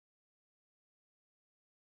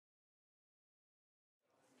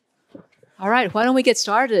All right, why don't we get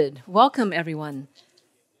started? Welcome, everyone.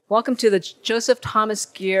 Welcome to the Joseph Thomas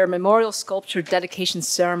Gier Memorial Sculpture Dedication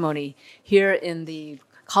Ceremony here in the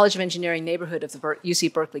College of Engineering neighborhood of the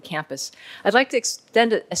UC Berkeley campus. I'd like to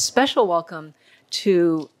extend a special welcome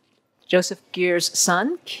to Joseph Gier's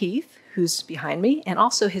son, Keith, who's behind me, and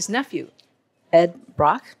also his nephew, Ed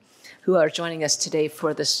Brock, who are joining us today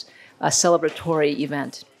for this celebratory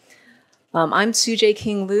event. I'm Sujay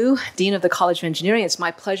King Liu, Dean of the College of Engineering. It's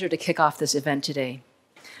my pleasure to kick off this event today.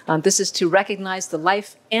 This is to recognize the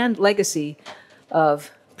life and legacy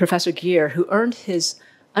of Professor Gier, who earned his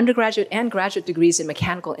undergraduate and graduate degrees in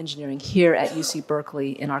mechanical engineering here at UC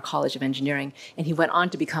Berkeley in our College of Engineering, and he went on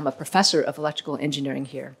to become a professor of electrical engineering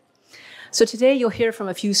here. So today you'll hear from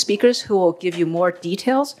a few speakers who will give you more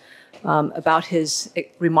details about his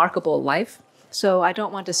remarkable life. So I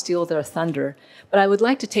don't want to steal their thunder, but I would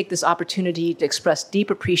like to take this opportunity to express deep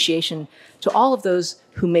appreciation to all of those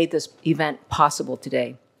who made this event possible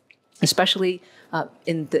today, especially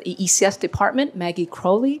in the ECS department, Maggie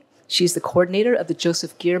Crowley. She's the coordinator of the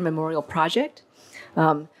Joseph Gier Memorial Project.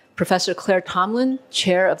 Professor Claire Tomlin,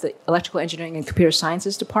 chair of the Electrical Engineering and Computer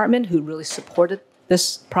Sciences department, who really supported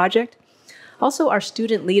this project. Also our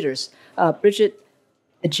student leaders, Bridget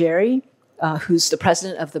Ajeri, who's the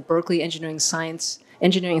president of the Berkeley Engineering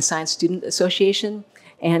and Science Student Association,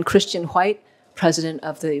 and Christian White, president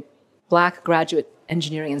of the Black Graduate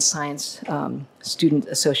Engineering and Science Student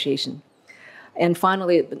Association. And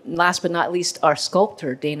finally, last but not least, our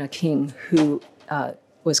sculptor, Dana King, who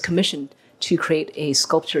was commissioned to create a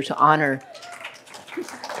sculpture to honor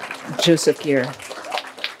Joseph Gier.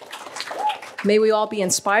 May we all be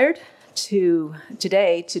inspired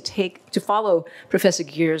today to follow Professor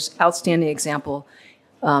Gier's outstanding example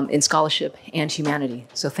in scholarship and humanity.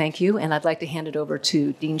 So thank you, and I'd like to hand it over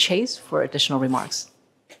to Dean Chase for additional remarks.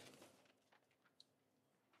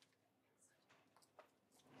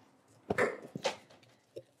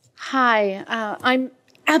 Hi, I'm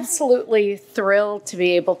absolutely thrilled to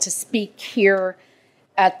be able to speak here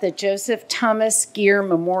at the Joseph Thomas Gier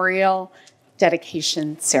Memorial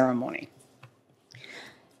Dedication Ceremony.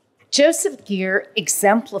 Joseph Gier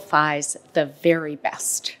exemplifies the very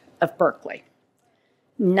best of Berkeley.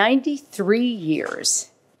 93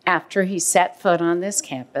 years after he set foot on this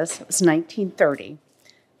campus, it was 1930,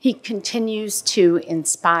 he continues to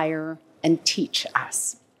inspire and teach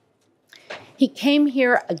us. He came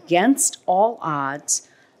here against all odds,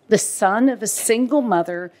 the son of a single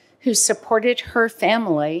mother who supported her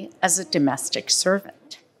family as a domestic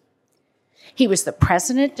servant. He was the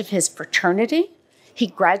president of his fraternity. He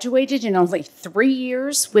graduated in only 3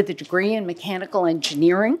 years with a degree in mechanical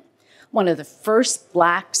engineering, one of the first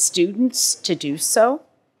Black students to do so.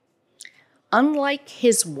 Unlike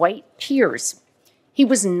his white peers, he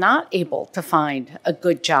was not able to find a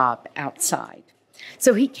good job outside.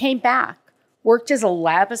 So he came back, worked as a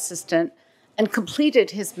lab assistant, and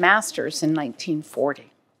completed his master's in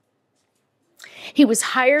 1940. He was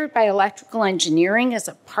hired by Electrical Engineering as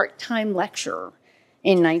a part-time lecturer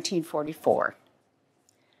in 1944.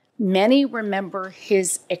 Many remember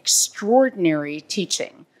his extraordinary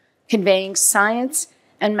teaching, conveying science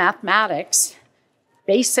and mathematics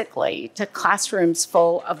basically to classrooms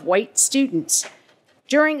full of white students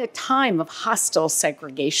during a time of hostile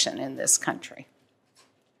segregation in this country.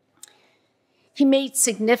 He made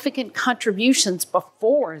significant contributions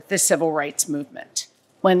before the Civil Rights Movement,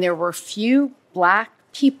 when there were few Black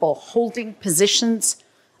people holding positions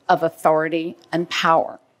of authority and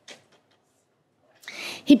power.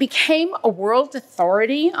 He became a world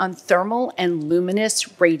authority on thermal and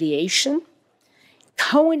luminous radiation,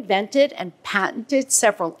 co-invented and patented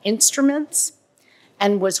several instruments,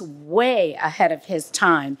 and was way ahead of his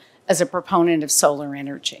time as a proponent of solar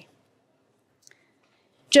energy.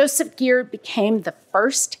 Joseph Gier became the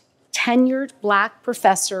first tenured Black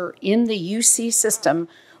professor in the UC system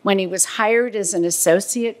when he was hired as an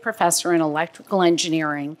associate professor in electrical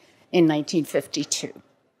engineering in 1952.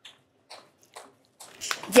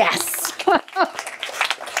 Yes.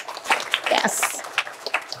 Yes.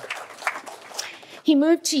 He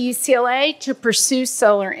moved to UCLA to pursue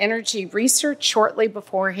solar energy research shortly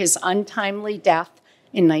before his untimely death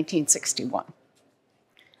in 1961.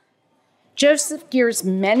 Joseph Gier's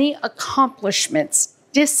many accomplishments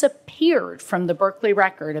disappeared from the Berkeley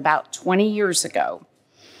record about 20 years ago,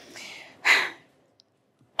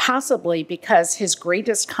 possibly because his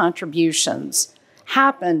greatest contributions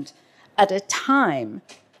happened at a time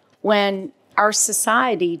when our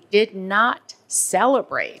society did not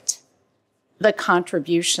celebrate the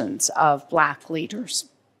contributions of Black leaders.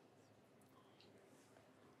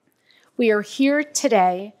 We are here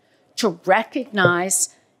today to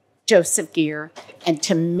recognize Joseph Gier and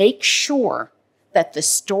to make sure that the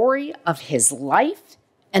story of his life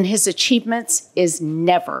and his achievements is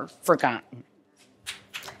never forgotten.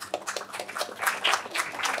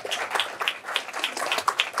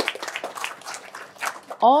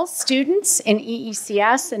 All students in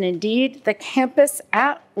EECS, and indeed the campus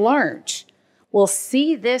at large, will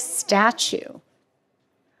see this statue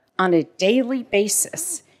on a daily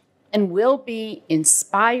basis and will be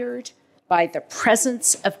inspired by the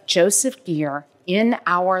presence of Joseph Gier in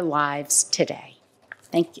our lives today.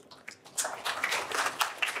 Thank you.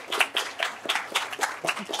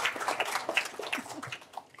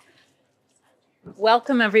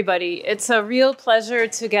 Welcome, everybody. It's a real pleasure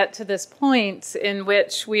to get to this point in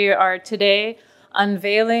which we are today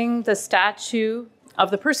unveiling the statue of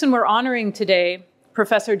the person we're honoring today,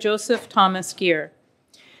 Professor Joseph Thomas Gier.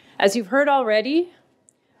 As you've heard already,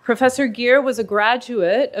 Professor Gier was a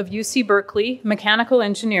graduate of UC Berkeley Mechanical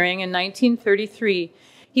Engineering in 1933.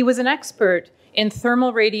 He was an expert in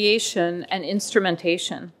thermal radiation and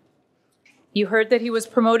instrumentation. You heard that he was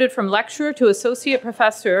promoted from lecturer to associate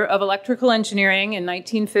professor of electrical engineering in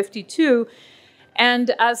 1952,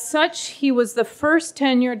 and as such, he was the first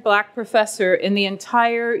tenured Black professor in the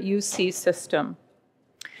entire UC system.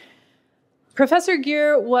 Professor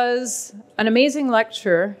Gier was an amazing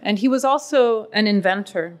lecturer, and he was also an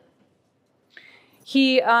inventor.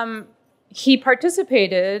 He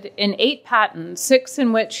participated in 8 patents, 6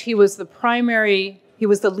 in which he was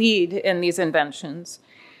the lead in these inventions.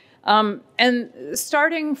 And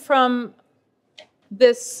starting from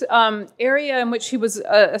this area in which he was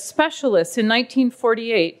a specialist in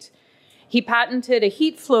 1948, he patented a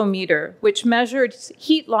heat flow meter, which measured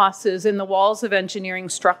heat losses in the walls of engineering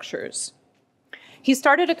structures. He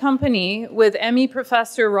started a company with ME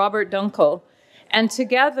Professor Robert Dunkel, and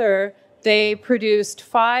together they produced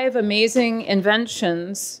 5 amazing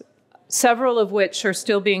inventions, several of which are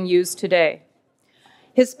still being used today.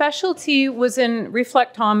 His specialty was in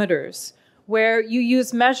reflectometers, where you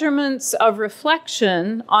use measurements of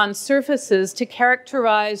reflection on surfaces to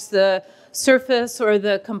characterize the surface or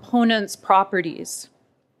the component's properties.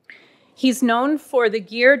 He's known for the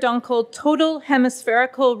Gier-Dunkel total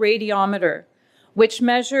hemispherical radiometer, which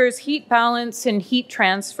measures heat balance and heat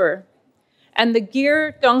transfer, and the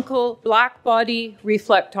Gier-Dunkel blackbody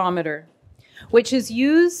reflectometer, which is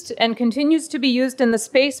used and continues to be used in the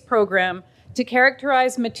space program to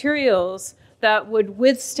characterize materials that would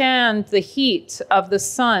withstand the heat of the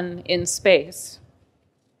sun in space.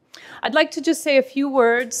 I'd like to just say a few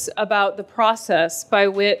words about the process by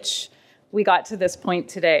which we got to this point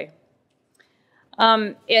today.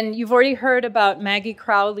 And you've already heard about Maggie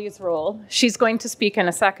Crowley's role. She's going to speak in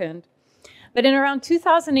a second. But in around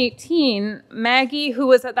 2018, Maggie, who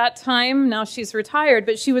was at that time, now she's retired,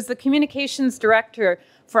 but she was the communications director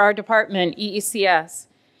for our department, EECS.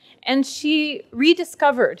 And she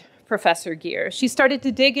rediscovered Professor Gier. She started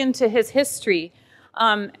to dig into his history.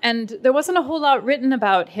 And there wasn't a whole lot written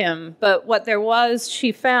about him, but what there was,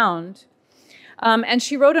 she found. And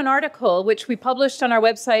she wrote an article, which we published on our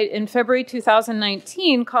website in February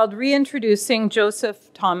 2019, called Reintroducing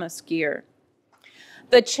Joseph Thomas Gier.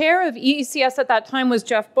 The chair of EECS at that time was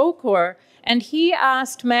Jeff Bokor, and he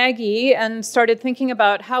asked Maggie and started thinking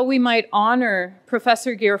about how we might honor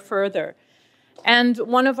Professor Gier further. And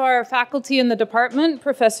one of our faculty in the department,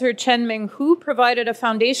 Professor Chen Ming Hu, provided a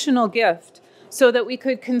foundational gift so that we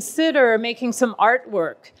could consider making some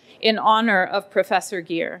artwork in honor of Professor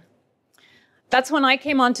Gier. That's when I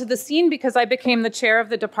came onto the scene because I became the chair of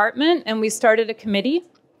the department and we started a committee.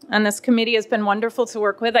 And this committee has been wonderful to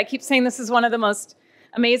work with. I keep saying this is one of the most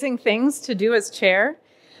amazing things to do as chair.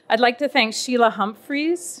 I'd like to thank Sheila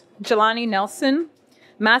Humphreys, Jelani Nelson,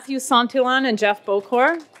 Matthew Santillan, and Jeff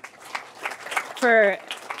Bokor for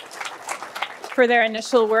their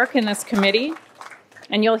initial work in this committee.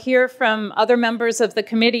 And you'll hear from other members of the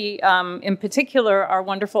committee, in particular, our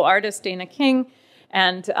wonderful artist, Dana King,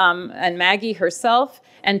 and Maggie herself,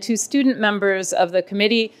 and 2 student members of the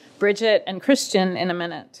committee, Bridget and Christian, in a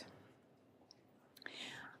minute.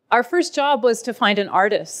 Our first job was to find an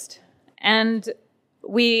artist. And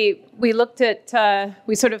we looked at,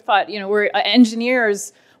 we sort of thought, we're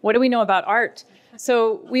engineers, what do we know about art?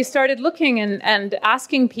 So we started looking and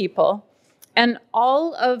asking people, and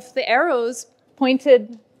all of the arrows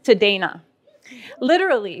pointed to Dana,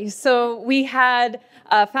 literally. So we had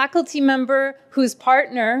a faculty member whose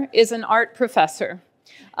partner is an art professor.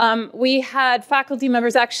 We had faculty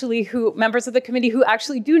members members of the committee who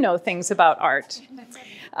actually do know things about art.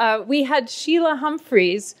 We had Sheila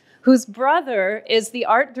Humphreys, whose brother is the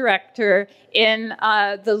art director in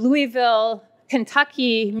the Louisville,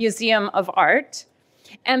 Kentucky Museum of Art.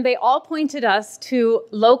 And they all pointed us to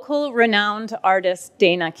local renowned artist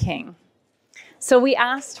Dana King. So we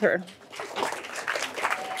asked her.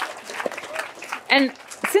 And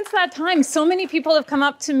since that time, so many people have come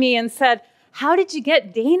up to me and said, how did you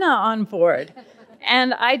get Dana on board?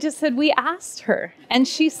 And I just said, we asked her. And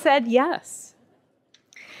she said yes.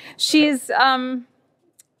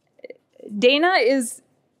 Dana is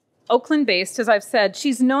Oakland-based, as I've said.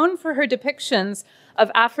 She's known for her depictions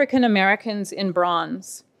of African Americans in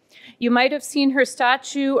bronze. You might have seen her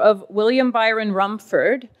statue of William Byron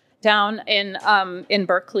Rumford down in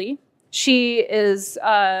Berkeley. She is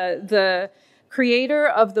the creator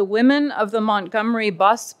of the Women of the Montgomery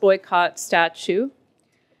Bus Boycott statue.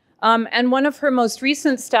 And one of her most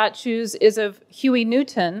recent statues is of Huey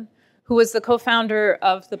Newton, who was the co-founder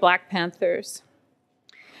of the Black Panthers.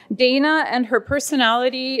 Dana and her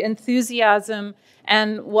personality, enthusiasm,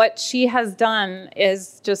 and what she has done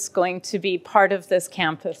is just going to be part of this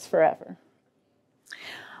campus forever.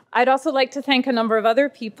 I'd also like to thank a number of other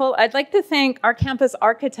people. I'd like to thank our campus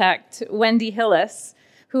architect, Wendy Hillis,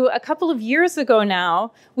 who a couple of years ago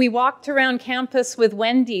now, we walked around campus with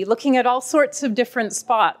Wendy looking at all sorts of different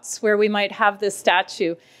spots where we might have this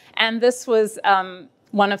statue. And this was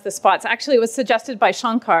one of the spots. Actually, it was suggested by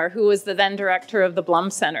Shankar, who was the then director of the Blum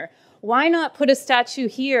Center. Why not put a statue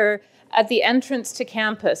here at the entrance to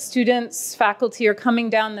campus? Students, faculty are coming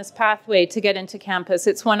down this pathway to get into campus.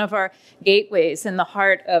 It's one of our gateways in the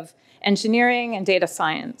heart of engineering and data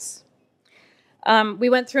science. We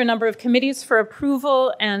went through a number of committees for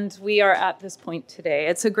approval, and we are at this point today.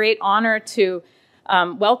 It's a great honor to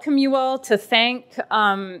welcome you all, to thank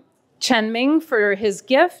Chen Ming for his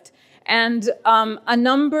gift, and a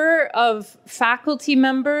number of faculty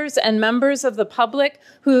members and members of the public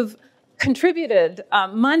who've contributed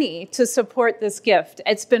money to support this gift.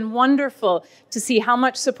 It's been wonderful to see how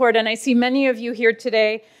much support, and I see many of you here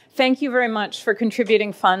today. Thank you very much for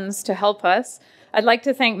contributing funds to help us. I'd like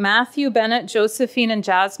to thank Matthew, Bennett, Josephine, and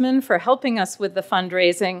Jasmine for helping us with the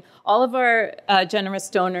fundraising, all of our generous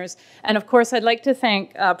donors. And of course, I'd like to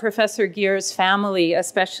thank Professor Gier's family,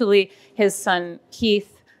 especially his son,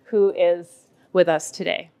 Keith, who is with us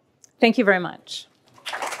today. Thank you very much.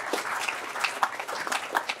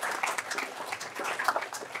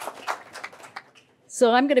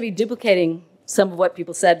 So I'm going to be duplicating some of what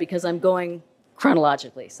people said because I'm going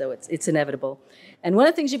chronologically, so it's inevitable. And one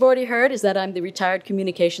of the things you've already heard is that I'm the retired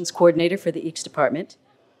communications coordinator for the EECS department.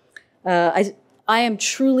 I am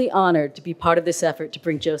truly honored to be part of this effort to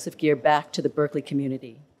bring Joseph Gier back to the Berkeley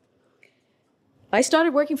community. I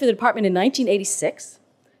started working for the department in 1986,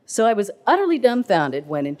 so I was utterly dumbfounded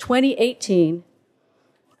when in 2018,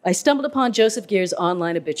 I stumbled upon Joseph Gier's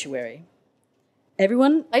online obituary.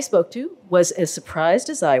 Everyone I spoke to was as surprised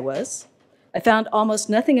as I was. I found almost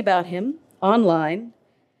nothing about him online,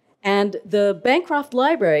 and the Bancroft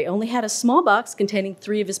Library only had a small box containing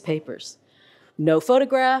 3 of his papers. No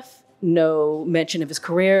photograph, no mention of his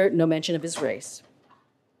career, no mention of his race.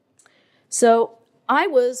 So I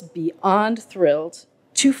was beyond thrilled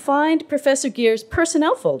to find Professor Gier's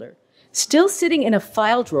personnel folder still sitting in a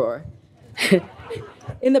file drawer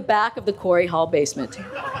in the back of the Quarry Hall basement.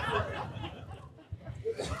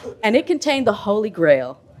 And it contained the Holy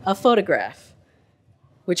Grail, a photograph,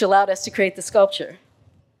 which allowed us to create the sculpture.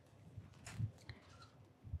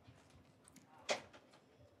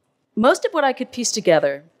 Most of what I could piece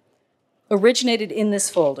together originated in this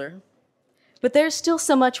folder, but there's still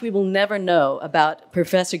so much we will never know about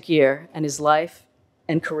Professor Gier and his life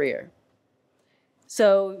and career.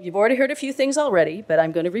 So you've already heard a few things already, but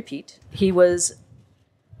I'm going to repeat. He was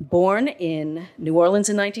born in New Orleans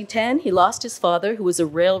in 1910. He lost his father, who was a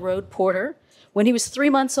railroad porter, when he was 3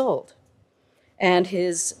 months old. And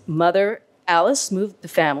his mother, Alice, moved the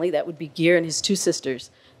family, that would be Gier and his 2 sisters,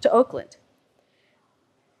 to Oakland.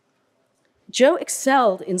 Joe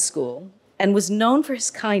excelled in school and was known for his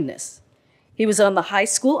kindness. He was on the high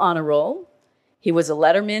school honor roll. He was a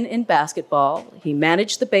letterman in basketball. He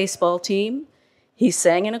managed the baseball team. He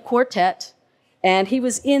sang in a quartet. And he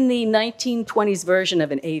was in the 1920s version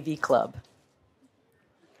of an AV club.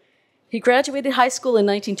 He graduated high school in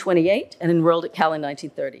 1928 and enrolled at Cal in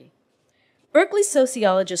 1930. Berkeley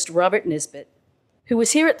sociologist Robert Nisbet, who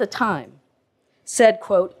was here at the time, said,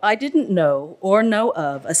 quote, "I didn't know or know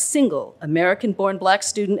of a single American-born Black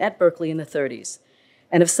student at Berkeley in the 30s.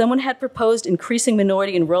 And if someone had proposed increasing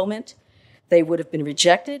minority enrollment, they would have been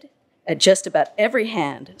rejected at just about every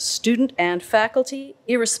hand, student and faculty,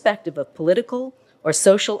 irrespective of political or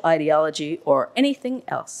social ideology or anything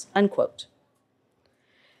else," unquote.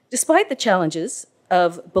 Despite the challenges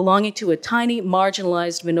of belonging to a tiny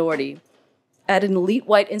marginalized minority at an elite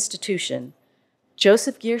white institution,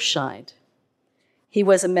 Joseph Gier shined. He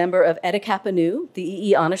was a member of Eta Kappa Nu, the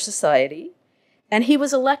EE Honor Society, and he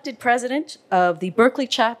was elected president of the Berkeley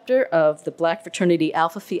chapter of the Black fraternity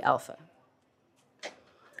Alpha Phi Alpha.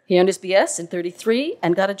 He earned his BS in '33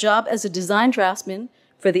 and got a job as a design draftsman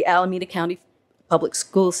for the Alameda County public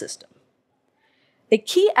school system. A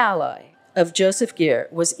key ally of Joseph Gier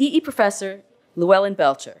was EE professor Llewellyn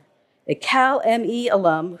Belcher, a Cal ME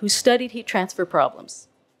alum who studied heat transfer problems.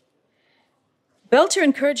 Belcher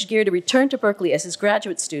encouraged Gier to return to Berkeley as his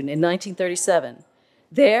graduate student in 1937.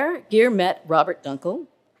 There, Gier met Robert Dunkel,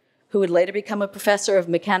 who would later become a professor of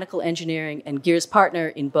mechanical engineering and Gier's partner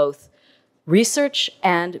in both research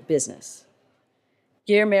and business.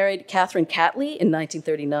 Gier married Catherine Catley in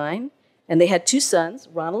 1939, and they had 2 sons,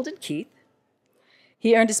 Ronald and Keith.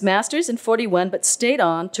 He earned his master's in '41, but stayed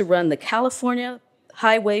on to run the California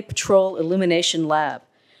Highway Patrol Illumination Lab,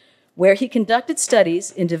 where he conducted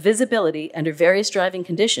studies into visibility under various driving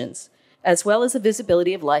conditions, as well as the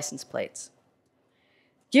visibility of license plates.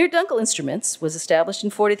 Gier Dunkel Instruments was established in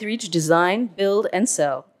 '43 to design, build, and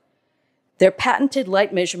sell their patented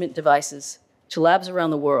light measurement devices to labs around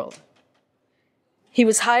the world. He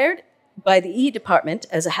was hired by the E department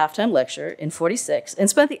as a half-time lecturer in '46 and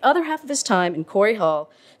spent the other half of his time in Corey Hall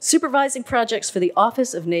supervising projects for the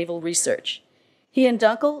Office of Naval Research. He and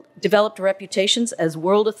Dunkel developed reputations as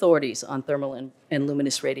world authorities on thermal and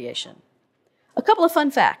luminous radiation. A couple of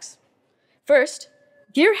fun facts. First,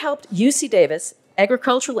 Gier helped UC Davis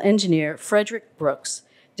agricultural engineer Frederick Brooks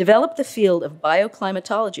develop the field of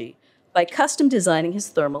bioclimatology by custom designing his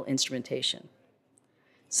thermal instrumentation.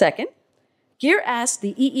 Second, Gier asked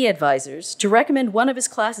the EE advisors to recommend one of his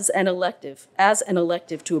classes as an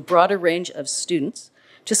elective to a broader range of students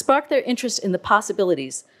to spark their interest in the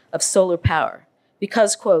possibilities of solar power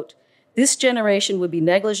because, quote, this generation would be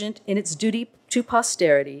negligent in its duty to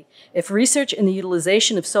posterity if research in the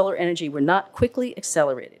utilization of solar energy were not quickly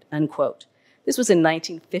accelerated, unquote. This was in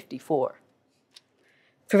 1954.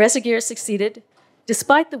 Professor Gier succeeded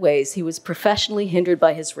despite the ways he was professionally hindered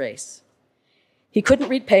by his race. He couldn't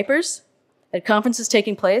read papers at conferences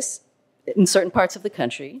taking place in certain parts of the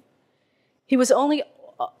country. He was only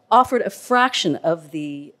offered a fraction of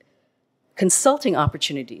the consulting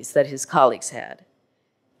opportunities that his colleagues had.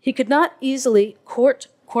 He could not easily court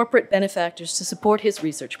corporate benefactors to support his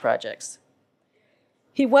research projects.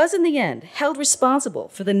 He was, in the end, held responsible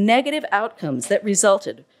for the negative outcomes that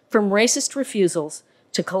resulted from racist refusals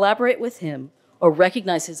to collaborate with him or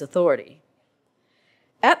recognize his authority.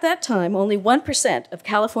 At that time, only 1% of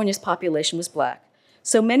California's population was Black,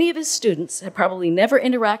 so many of his students had probably never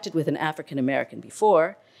interacted with an African American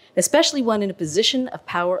before, especially one in a position of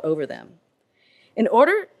power over them. In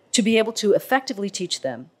order to be able to effectively teach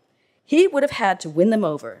them, he would have had to win them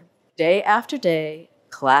over, day after day,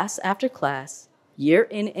 class after class, year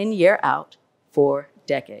in and year out, for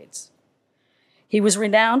decades. He was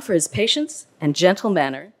renowned for his patience and gentle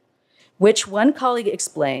manner, which one colleague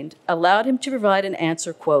explained allowed him to provide an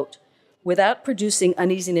answer, quote, without producing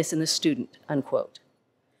uneasiness in the student, unquote.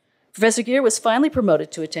 Professor Gier was finally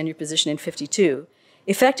promoted to a tenure position in '52,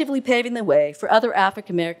 effectively paving the way for other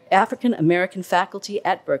African American faculty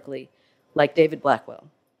at Berkeley, like David Blackwell.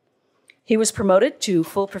 He was promoted to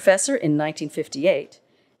full professor in 1958,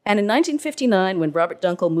 and in 1959, when Robert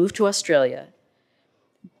Dunkel moved to Australia,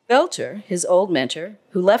 Belcher, his old mentor,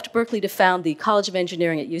 who left Berkeley to found the College of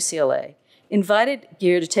Engineering at UCLA, invited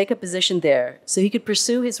Gier to take a position there so he could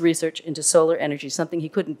pursue his research into solar energy, something he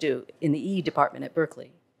couldn't do in the EE department at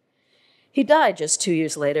Berkeley. He died just 2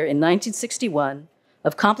 years later in 1961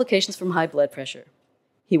 of complications from high blood pressure.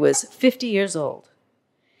 He was 50 years old.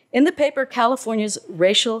 In the paper California's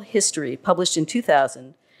Racial History, published in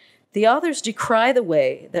 2000, the authors decry the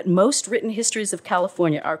way that most written histories of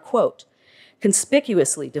California are, quote,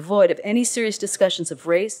 conspicuously devoid of any serious discussions of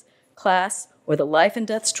race, class, or the life and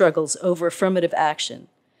death struggles over affirmative action.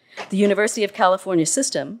 The University of California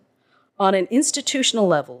system, on an institutional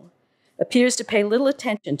level, appears to pay little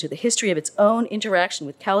attention to the history of its own interaction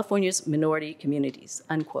with California's minority communities,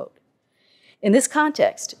 unquote. In this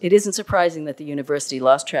context, it isn't surprising that the university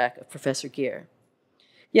lost track of Professor Gier.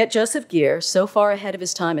 Yet Joseph Gier, so far ahead of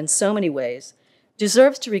his time in so many ways,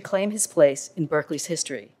 deserves to reclaim his place in Berkeley's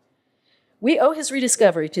history. We owe his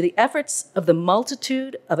rediscovery to the efforts of the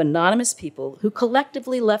multitude of anonymous people who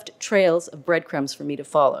collectively left trails of breadcrumbs for me to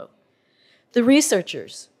follow. The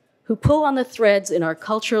researchers who pull on the threads in our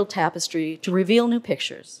cultural tapestry to reveal new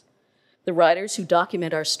pictures, the writers who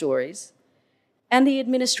document our stories, and the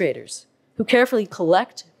administrators who carefully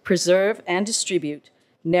collect, preserve, and distribute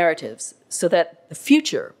narratives so that the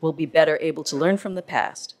future will be better able to learn from the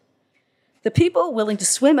past. The people willing to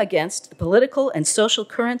swim against the political and social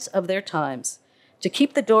currents of their times, to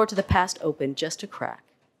keep the door to the past open just a crack,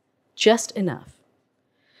 just enough.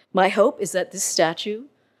 My hope is that this statue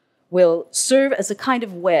will serve as a kind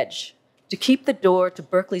of wedge to keep the door to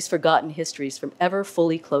Berkeley's forgotten histories from ever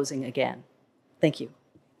fully closing again. Thank you.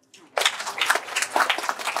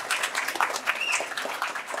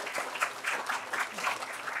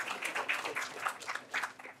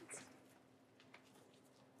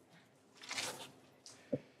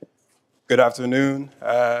 Good afternoon,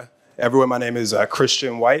 everyone. My name is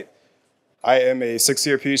Christian White. I am a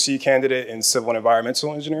sixth-year PhD candidate in civil and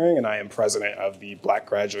environmental engineering, and I am president of the Black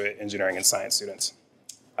Graduate Engineering and Science Students.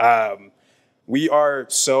 We are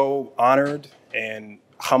so honored and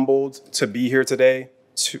humbled to be here today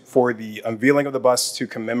for the unveiling of the bust to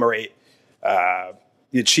commemorate the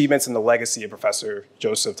achievements and the legacy of Professor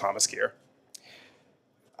Joseph Thomas Gier.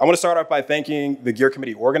 I want to start off by thanking the Gier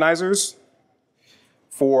Committee organizers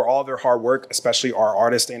for all of their hard work, especially our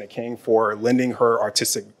artist, Dana King, for lending her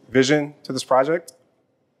artistic vision to this project.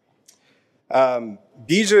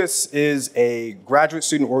 BGIS is a graduate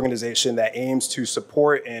student organization that aims to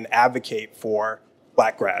support and advocate for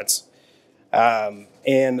Black grads.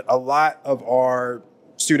 And a lot of our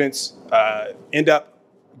students end up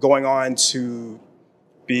going on to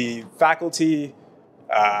be faculty,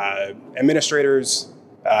 administrators,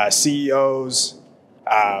 CEOs,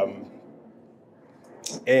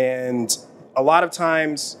 and a lot of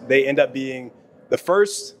times they end up being the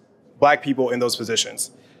first Black people in those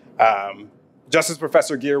positions. Just as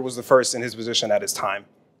Professor Gier was the first in his position at his time.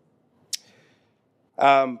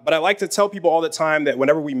 But I like to tell people all the time that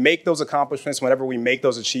whenever we make those accomplishments, whenever we make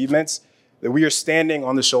those achievements, that we are standing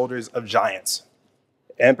on the shoulders of giants.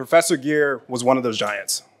 And Professor Gier was one of those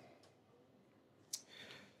giants.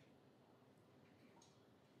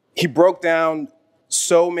 He broke down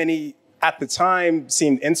so many, at the time,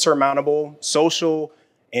 seemed insurmountable social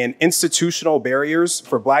and institutional barriers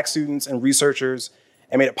for Black students and researchers,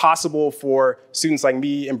 and made it possible for students like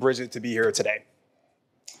me and Bridget to be here today.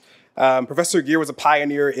 Professor Gier was a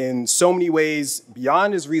pioneer in so many ways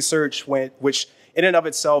beyond his research, which in and of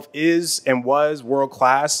itself is and was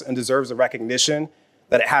world-class and deserves the recognition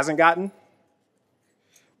that it hasn't gotten.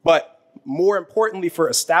 But more importantly, for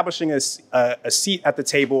establishing a seat at the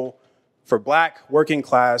table for Black, working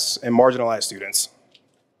class, and marginalized students.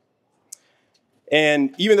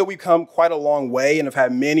 And even though we've come quite a long way and have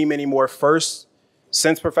had many, many more firsts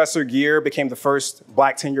since Professor Gier became the first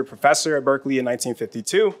Black tenured professor at Berkeley in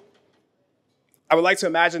 1952, I would like to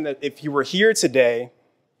imagine that if he were here today,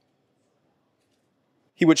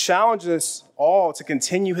 he would challenge us all to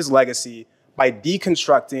continue his legacy by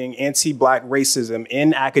deconstructing anti-Black racism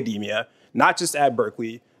in academia, not just at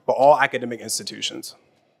Berkeley, but all academic institutions.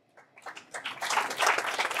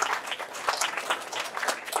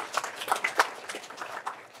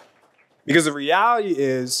 Because the reality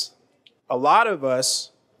is, a lot of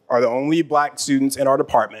us are the only Black students in our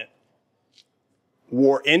department,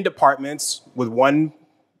 or in departments with one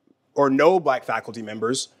or no Black faculty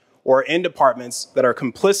members, or in departments that are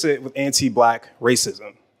complicit with anti-Black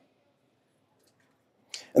racism.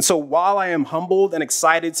 And so while I am humbled and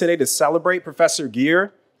excited today to celebrate Professor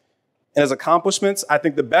Gier and his accomplishments, I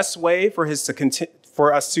think the best way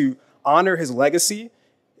for us to honor his legacy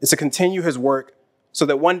is to continue his work so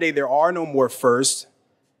that one day there are no more firsts,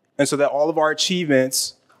 and so that all of our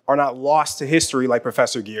achievements are not lost to history like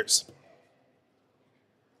Professor Gier's.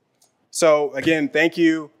 So again, thank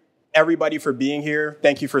you everybody for being here.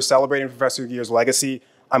 Thank you for celebrating Professor Gier's legacy.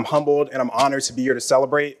 I'm humbled and I'm honored to be here to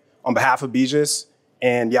celebrate on behalf of BGIS.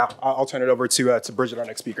 And yeah, I'll turn it over to Bridget, our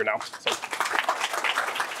next speaker now. So.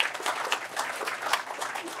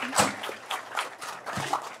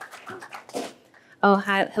 Oh,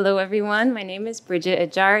 hi, hello everyone. My name is Bridget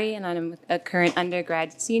Ajari, and I'm a current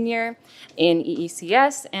undergrad senior in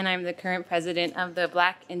EECS, and I'm the current president of the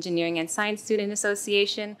Black Engineering and Science Student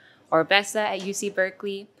Association, or BESA, at UC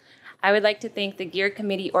Berkeley. I would like to thank the Gier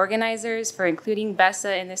Committee organizers for including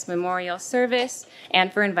BESA in this memorial service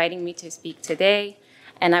and for inviting me to speak today.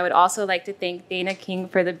 And I would also like to thank Dana King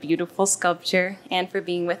for the beautiful sculpture and for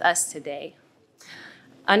being with us today.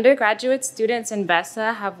 Undergraduate students in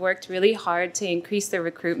BESA have worked really hard to increase the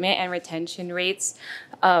recruitment and retention rates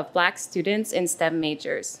of Black students in STEM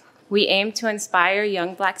majors. We aim to inspire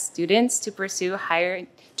young Black students to pursue higher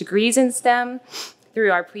degrees in STEM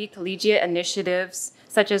through our pre-collegiate initiatives,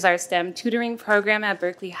 such as our STEM tutoring program at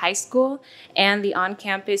Berkeley High School and the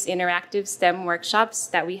on-campus interactive STEM workshops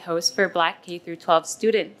that we host for Black K-12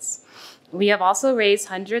 students. We have also raised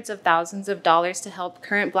hundreds of thousands of dollars to help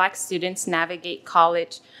current Black students navigate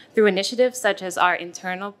college through initiatives such as our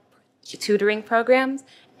internal tutoring programs,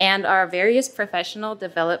 and our various professional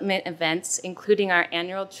development events, including our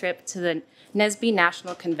annual trip to the NSBE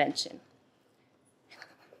National Convention.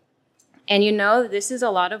 And you know, this is a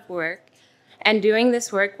lot of work, and doing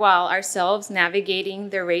this work while ourselves navigating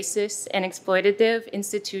the racist and exploitative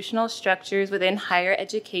institutional structures within higher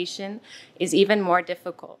education is even more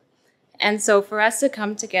difficult. And so for us to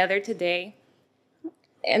come together today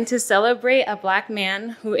and to celebrate a Black man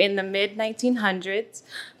who in the mid-1900s,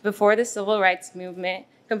 before the Civil Rights Movement,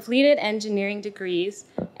 completed engineering degrees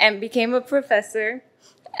and became a professor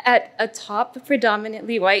at a top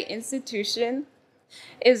predominantly white institution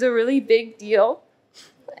is a really big deal.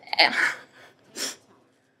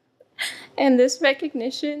 And this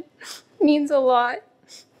recognition means a lot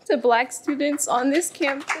to Black students on this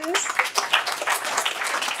campus.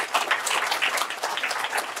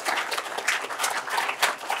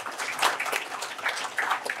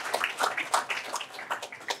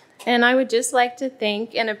 And I would just like to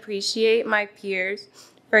thank and appreciate my peers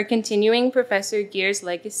for continuing Professor Gier's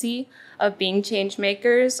legacy of being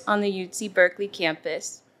changemakers on the UC Berkeley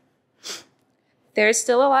campus. There is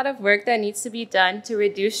still a lot of work that needs to be done to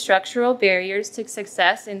reduce structural barriers to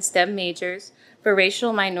success in STEM majors for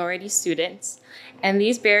racial minority students. And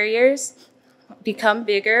these barriers become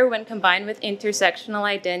bigger when combined with intersectional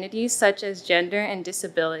identities such as gender and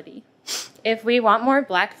disability. If we want more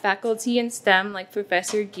Black faculty in STEM like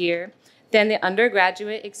Professor Gier, then the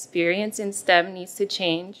undergraduate experience in STEM needs to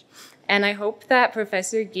change. And I hope that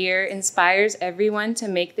Professor Gier inspires everyone to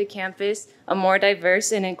make the campus a more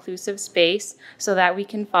diverse and inclusive space so that we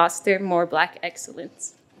can foster more Black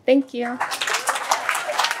excellence. Thank you.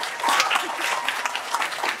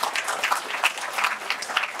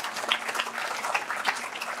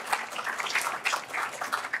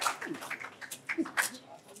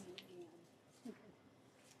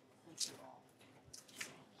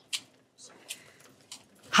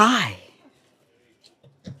 Hi,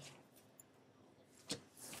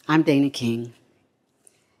 I'm Dana King,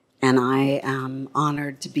 and I am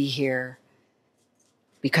honored to be here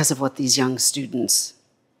because of what these young students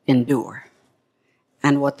endure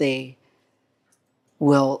and what they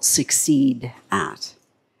will succeed at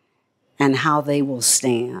and how they will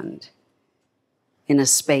stand in a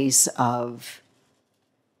space of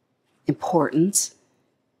importance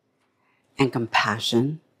and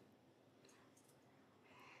compassion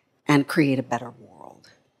and create a better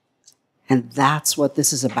world. And that's what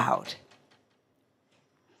this is about.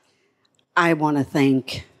 I want to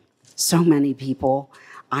thank so many people.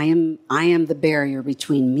 I am the barrier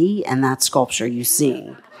between me and that sculpture you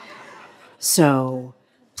see. So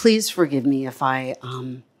please forgive me if I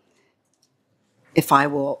will if I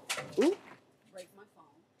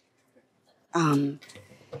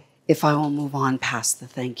will move on past the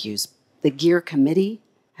thank yous. The Gier Committee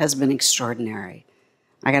has been extraordinary.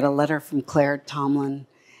 I got a letter from Claire Tomlin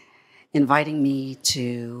inviting me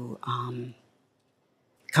to come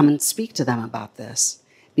and speak to them about this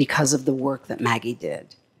because of the work that Maggie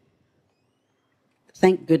did.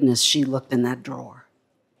 Thank goodness she looked in that drawer.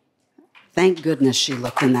 Thank goodness she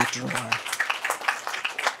looked in that drawer.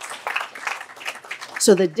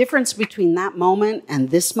 So the difference between that moment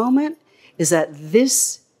and this moment is that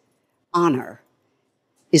this honor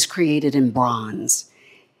is created in bronze.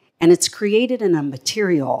 And it's created in a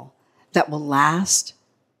material that will last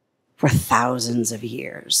for thousands of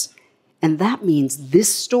years. And that means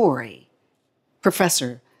this story,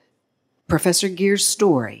 Professor Gier's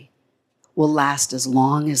story, will last as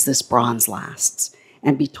long as this bronze lasts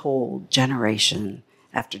and be told generation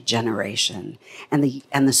after generation. And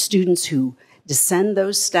the students who descend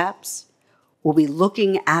those steps will be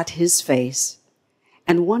looking at his face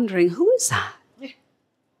and wondering, who is that?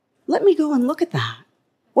 Let me go and look at that.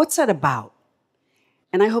 What's that about?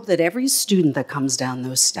 And I hope that every student that comes down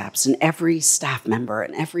those steps and every staff member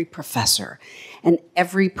and every professor and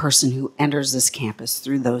every person who enters this campus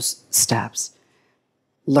through those steps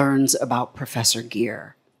learns about Professor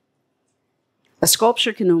Gier. A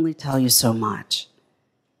sculpture can only tell you so much.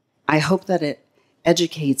 I hope that it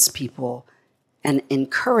educates people and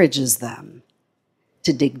encourages them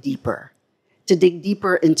to dig deeper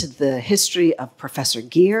into the history of Professor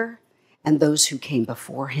Gier and those who came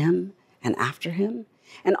before him and after him,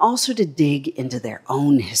 and also to dig into their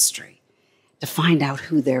own history, to find out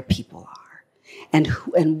who their people are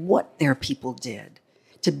and what their people did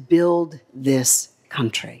to build this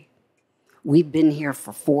country. We've been here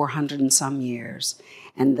for 400 and some years,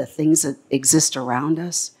 and the things that exist around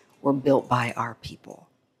us were built by our people.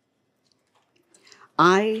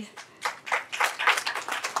 I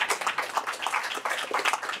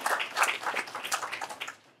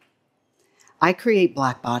I create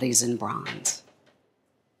black bodies in bronze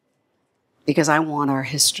because I want our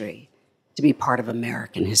history to be part of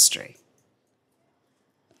American history.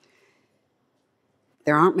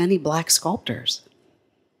 There aren't many black sculptors.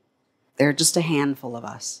 There are just a handful of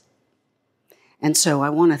us. And so I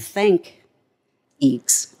want to thank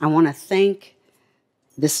EECS. I want to thank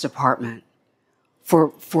this department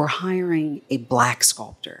for hiring a black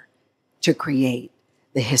sculptor to create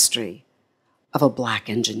the history of a black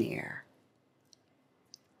engineer.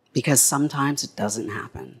 Because sometimes it doesn't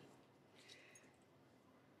happen.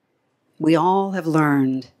 We all have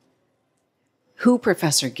learned who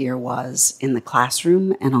Professor Gier was in the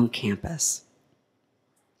classroom and on campus.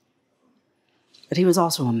 But he was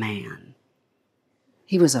also a man.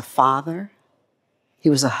 He was a father, he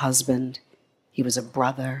was a husband, he was a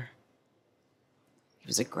brother, he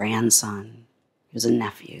was a grandson, he was a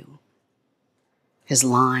nephew. His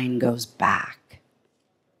line goes back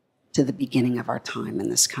to the beginning of our time in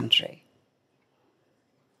this country.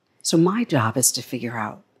 So my job is to figure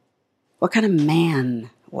out, what kind of man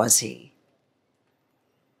was he?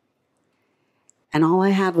 And all I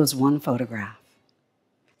had was one photograph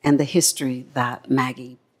and the history that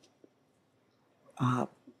Maggie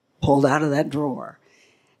pulled out of that drawer.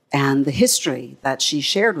 And the history that she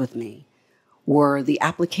shared with me were the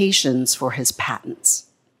applications for his patents,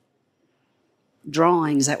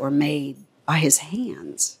 drawings that were made by his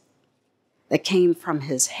hands that came from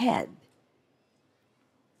his head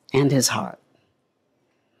and his heart.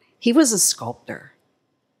 He was a sculptor.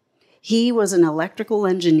 He was an electrical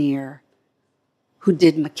engineer who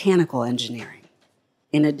did mechanical engineering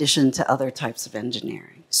in addition to other types of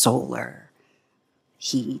engineering, solar,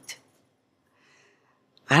 heat.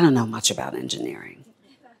 I don't know much about engineering,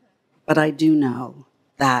 but I do know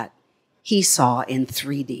that he saw in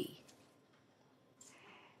 3D.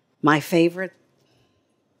 My favorite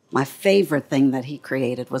thing that he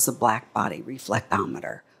created was a black body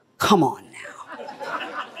reflectometer. Come on now.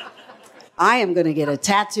 I am going to get a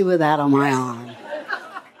tattoo of that on my arm.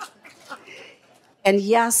 And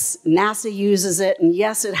yes, NASA uses it, and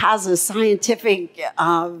yes, it has a scientific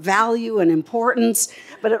value and importance,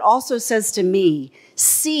 but it also says to me,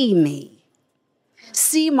 see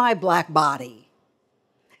my black body,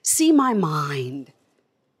 see my mind,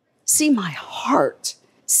 see my heart,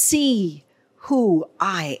 see who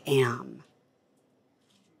I am.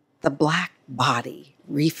 The black body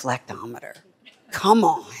reflectometer. Come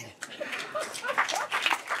on.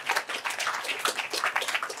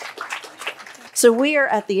 So we are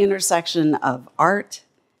at the intersection of art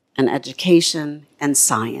and education and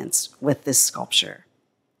science with this sculpture.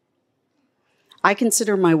 I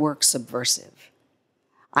consider my work subversive.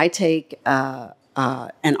 I take an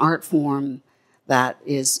art form that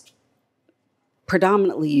is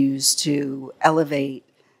predominantly used to elevate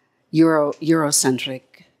Eurocentric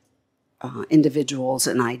individuals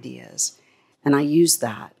and ideas, and I use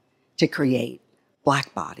that to create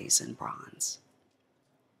black bodies in bronze.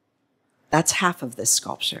 That's half of this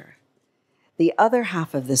sculpture. The other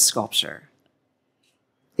half of this sculpture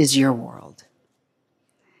is your world.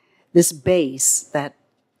 This base that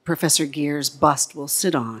Professor Gier's bust will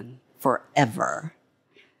sit on forever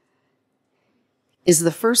is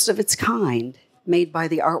the first of its kind made by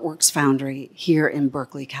the Artworks Foundry here in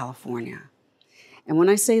Berkeley, California. And when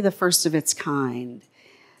I say the first of its kind,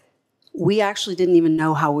 we actually didn't even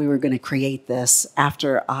know how we were going to create this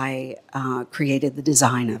after I created the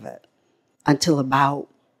design of it. Until about,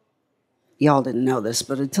 y'all didn't know this,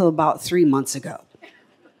 but until about 3 months ago.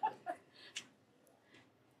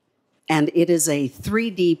 And it is a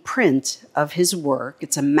 3D print of his work.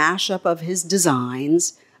 It's a mashup of his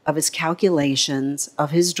designs, of his calculations, of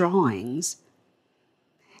his drawings.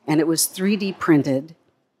 And it was 3D printed,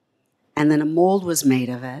 and then a mold was made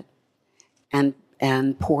of it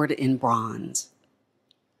and poured in bronze.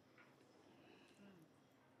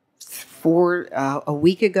 For a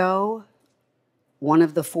week ago, one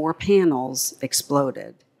of the 4 panels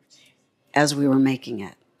exploded as we were making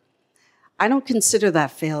it. I don't consider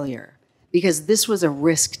that failure because this was a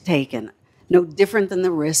risk taken, no different than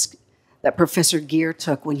the risk that Professor Gier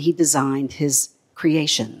took when he designed his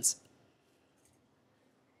creations.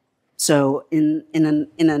 So in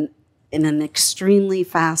an extremely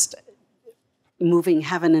fast moving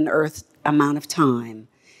heaven and earth amount of time,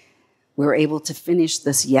 we were able to finish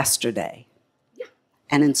this yesterday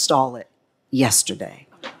and install it yesterday.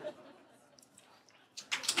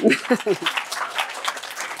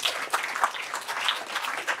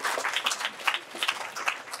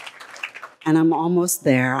 And I'm almost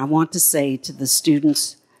there. I want to say to the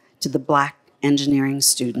students, to the Black engineering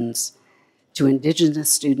students, to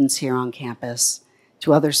Indigenous students here on campus,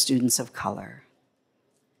 to other students of color.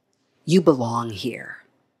 You belong here.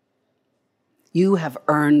 You have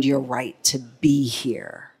earned your right to be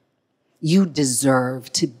here. You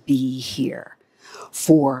deserve to be here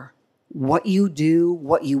for what you do,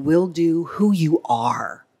 what you will do, who you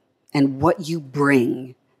are, and what you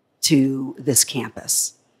bring to this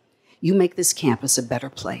campus. You make this campus a better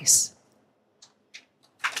place.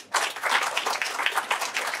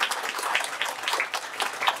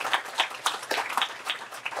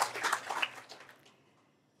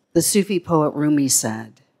 The Sufi poet Rumi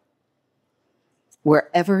said,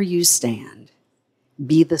 "Wherever you stand,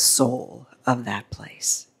 be the soul of that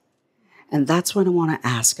place." And that's what I want to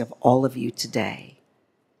ask of all of you today.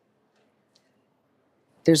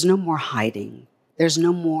 There's no more hiding. There's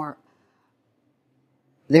no more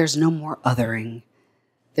othering.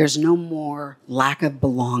 There's no more lack of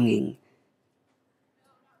belonging.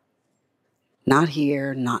 Not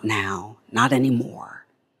here, not now, not anymore.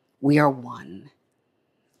 We are one.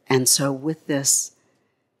 And so with this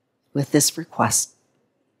request,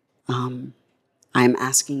 I am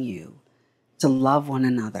asking you to love one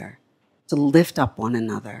another, to lift up one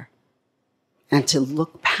another, and to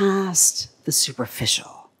look past the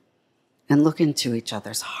superficial and look into each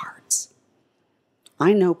other's hearts.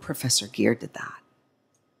 I know Professor Gier did that.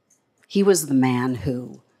 He was the man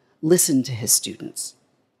who listened to his students,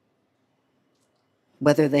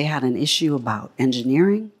 whether they had an issue about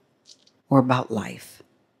engineering or about life.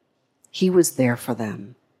 He was there for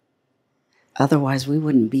them. Otherwise, we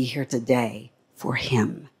wouldn't be here today for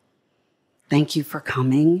him. Thank you for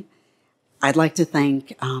coming. I'd like to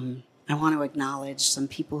thank, I want to acknowledge some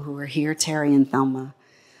people who are here, Terry and Thelma.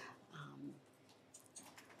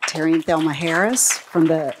 Terry and Thelma Harris from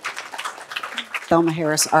the Thelma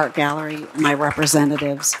Harris Art Gallery, my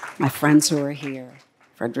representatives, my friends who are here,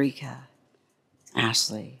 Frederica,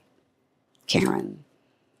 Ashley, Karen,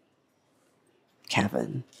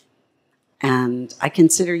 Kevin. And I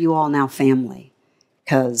consider you all now family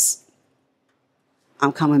because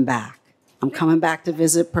I'm coming back. I'm coming back to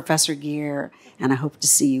visit Professor Gier, and I hope to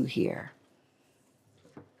see you here.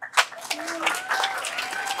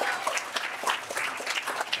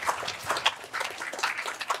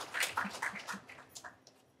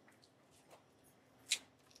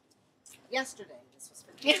 Yesterday, this was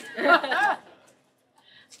for you.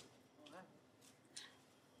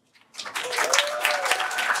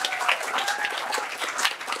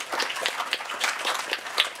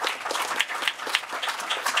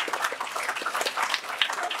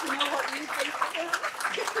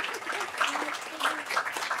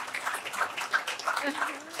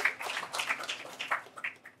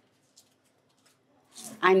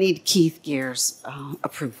 I need Keith Gier's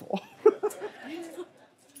approval.